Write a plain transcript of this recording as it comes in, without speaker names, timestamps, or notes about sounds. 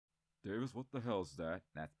Davis, what the hell's that?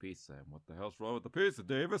 That's pizza. And what the hell's wrong with the pizza,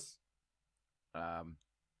 Davis? Do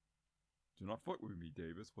not fuck with me,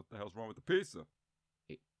 Davis. What the hell's wrong with the pizza?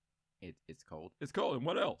 It's cold. It's cold, and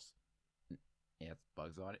what else? It has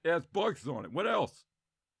bugs on it. It has bugs on it. What else?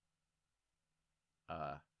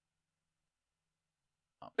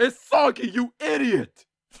 It's soggy, you idiot!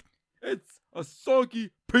 It's a soggy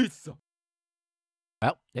pizza.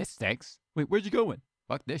 Well, this stinks. Wait, where'd you going?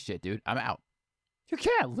 Fuck this shit, dude. I'm out. You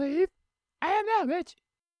can't leave. I am now, bitch.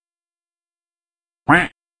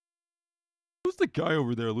 Who's the guy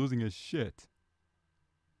over there losing his shit?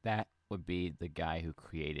 That would be the guy who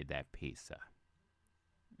created that pizza.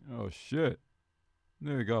 Oh, shit.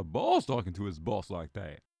 Nigga got balls talking to his boss like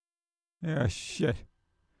that. Yeah, shit.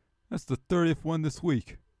 That's the 30th one this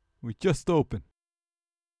week. We just opened.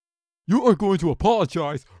 You are going to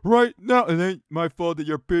apologize right now. It ain't my fault that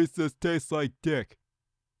your pizzas taste like dick.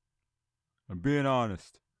 I'm being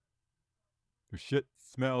honest. Your shit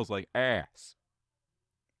smells like ass.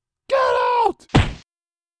 Get out!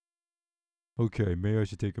 Okay, maybe I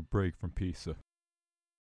should take a break from pizza.